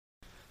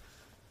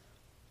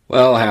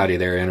Well, howdy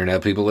there,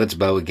 Internet people. It's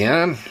Bo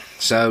again.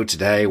 So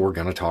today we're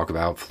going to talk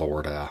about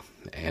Florida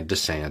and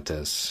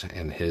DeSantis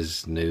and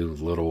his new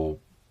little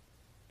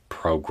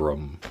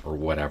program or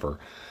whatever.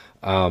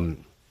 I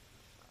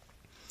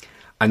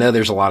know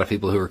there's a lot of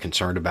people who are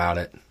concerned about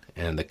it,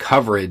 and the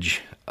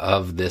coverage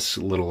of this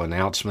little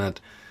announcement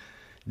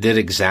did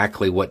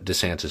exactly what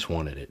DeSantis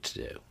wanted it to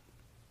do.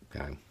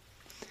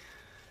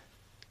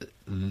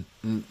 Okay,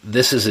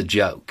 this is a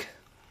joke.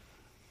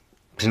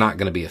 It's not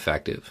going to be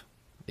effective.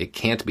 It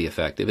can't be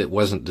effective. It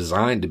wasn't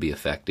designed to be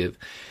effective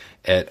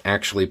at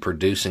actually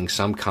producing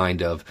some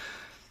kind of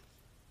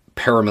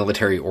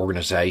paramilitary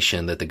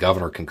organization that the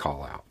governor can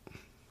call out.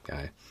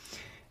 Okay,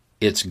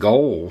 its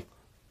goal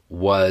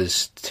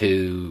was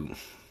to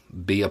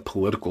be a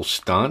political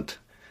stunt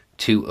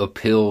to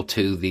appeal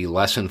to the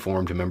less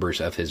informed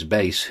members of his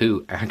base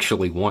who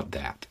actually want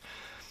that.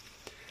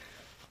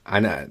 I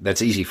know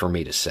that's easy for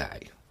me to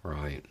say,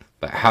 right?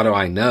 But how do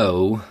I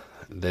know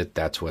that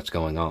that's what's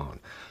going on?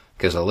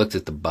 Because I looked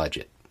at the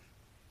budget.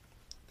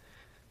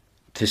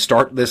 To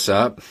start this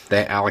up,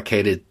 they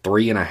allocated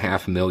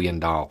 $3.5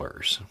 million.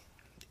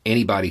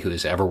 Anybody who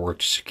has ever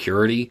worked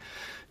security,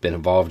 been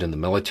involved in the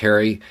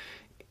military,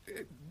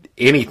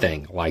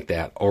 anything like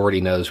that already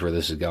knows where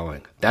this is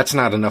going. That's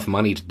not enough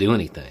money to do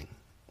anything.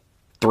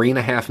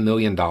 $3.5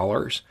 million.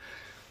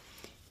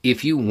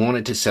 If you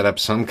wanted to set up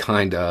some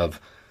kind of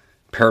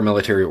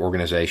paramilitary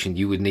organization,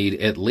 you would need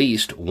at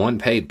least one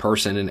paid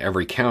person in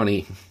every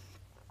county,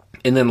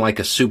 and then like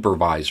a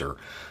supervisor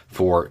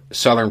for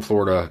Southern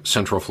Florida,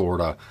 Central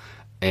Florida,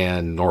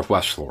 and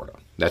Northwest Florida.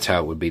 That's how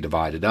it would be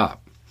divided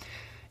up.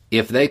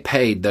 If they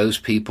paid those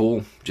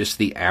people just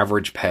the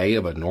average pay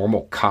of a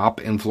normal cop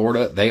in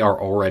Florida, they are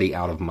already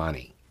out of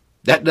money.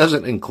 That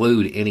doesn't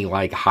include any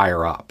like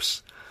higher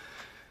ups.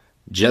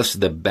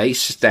 Just the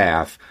base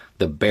staff,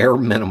 the bare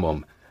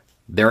minimum,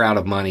 they're out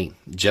of money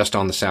just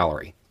on the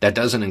salary. That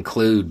doesn't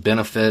include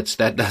benefits.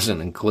 That doesn't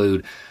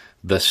include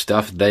the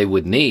stuff they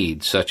would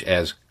need, such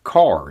as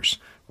cars,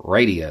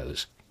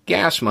 radios,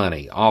 gas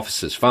money,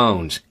 offices,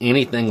 phones,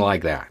 anything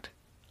like that.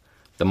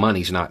 The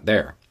money's not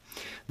there.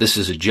 This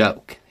is a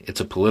joke.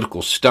 It's a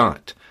political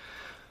stunt.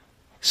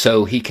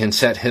 So he can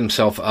set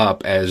himself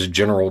up as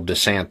General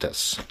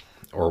DeSantis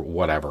or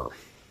whatever.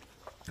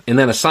 And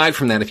then aside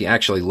from that, if you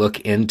actually look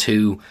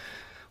into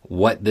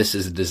what this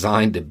is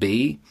designed to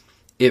be,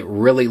 it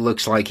really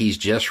looks like he's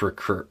just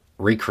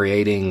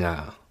recreating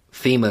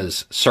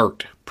FEMA's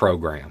CERT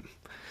program.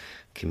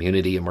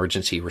 Community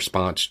Emergency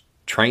Response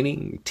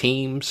Training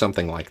Team,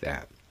 something like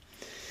that.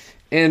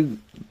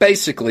 And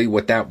basically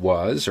what that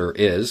was or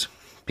is,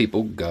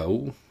 people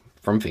go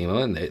from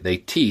FEMA and they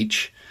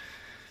teach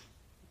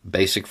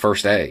basic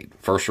first aid,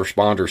 first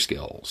responder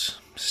skills,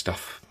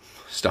 stuff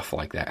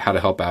like that, how to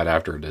help out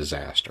after a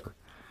disaster.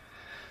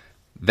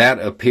 That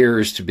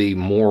appears to be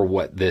more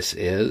what this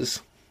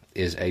is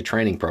a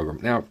training program.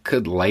 Now,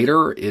 could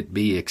later it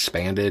be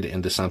expanded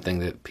into something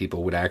that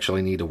people would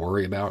actually need to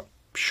worry about?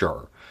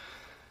 Sure.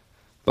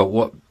 But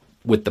what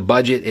with the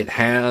budget it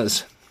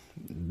has,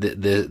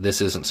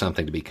 this isn't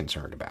something to be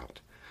concerned about.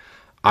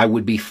 I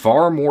would be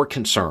far more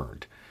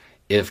concerned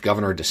if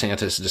Governor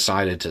DeSantis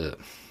decided to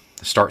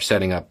start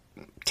setting up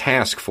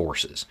task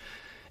forces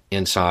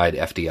inside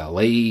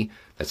FDLE,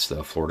 that's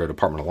the Florida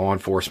Department of Law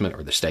Enforcement,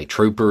 or the state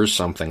troopers,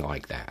 something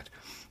like that.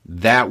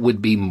 That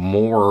would be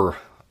more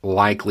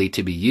likely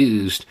to be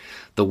used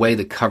the way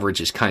the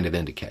coverage is kind of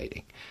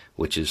indicating,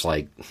 which is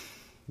like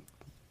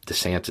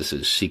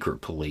DeSantis'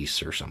 secret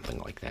police or something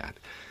like that.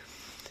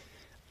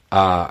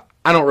 I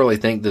don't really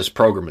think this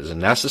program is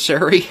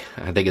necessary.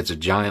 I think it's a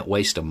giant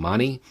waste of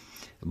money,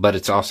 but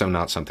it's also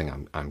not something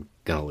I'm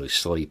going to lose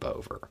sleep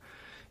over.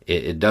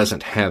 It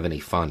doesn't have any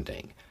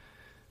funding.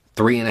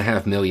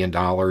 $3.5 million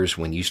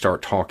when you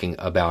start talking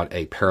about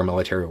a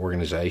paramilitary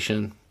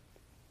organization,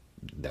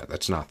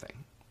 that's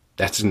nothing.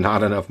 That's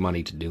not enough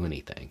money to do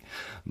anything.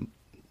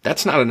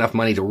 That's not enough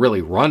money to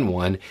really run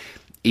one,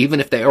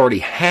 even if they already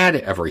had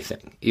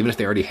everything, even if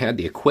they already had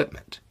the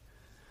equipment.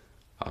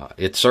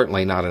 It's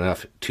certainly not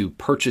enough to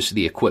purchase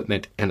the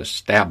equipment and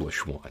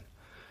establish one.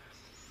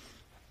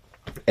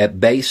 At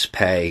base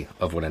pay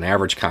of what an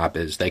average cop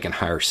is, they can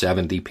hire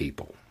 70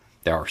 people.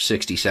 There are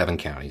 67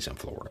 counties in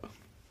Florida.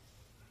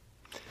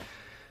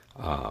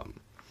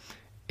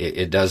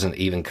 It doesn't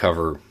even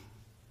cover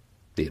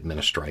the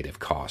administrative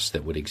costs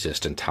that would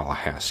exist in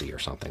Tallahassee or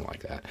something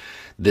like that.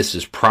 This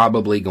is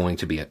probably going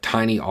to be a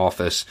tiny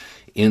office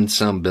in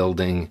some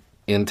building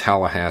in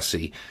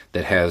Tallahassee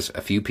that has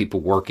a few people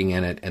working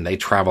in it, and they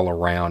travel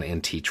around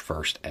and teach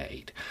first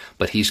aid.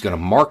 But he's going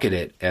to market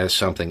it as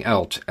something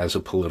else, as a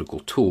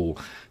political tool,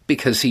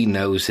 because he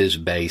knows his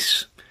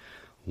base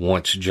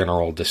wants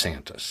General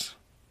DeSantis.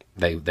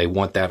 They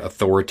want that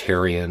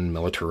authoritarian,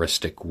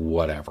 militaristic,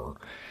 whatever.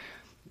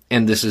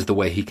 And this is the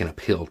way he can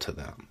appeal to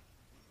them.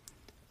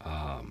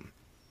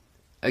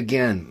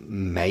 Again,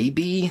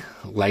 maybe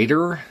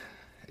later,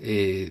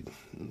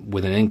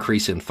 with an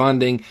increase in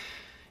funding,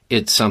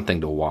 it's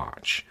something to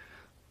watch.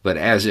 But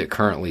as it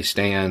currently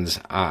stands,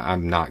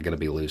 I'm not going to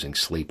be losing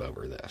sleep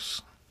over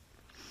this.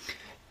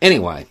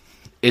 Anyway,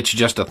 It's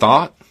just a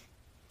thought.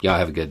 Y'all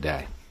have a good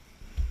day.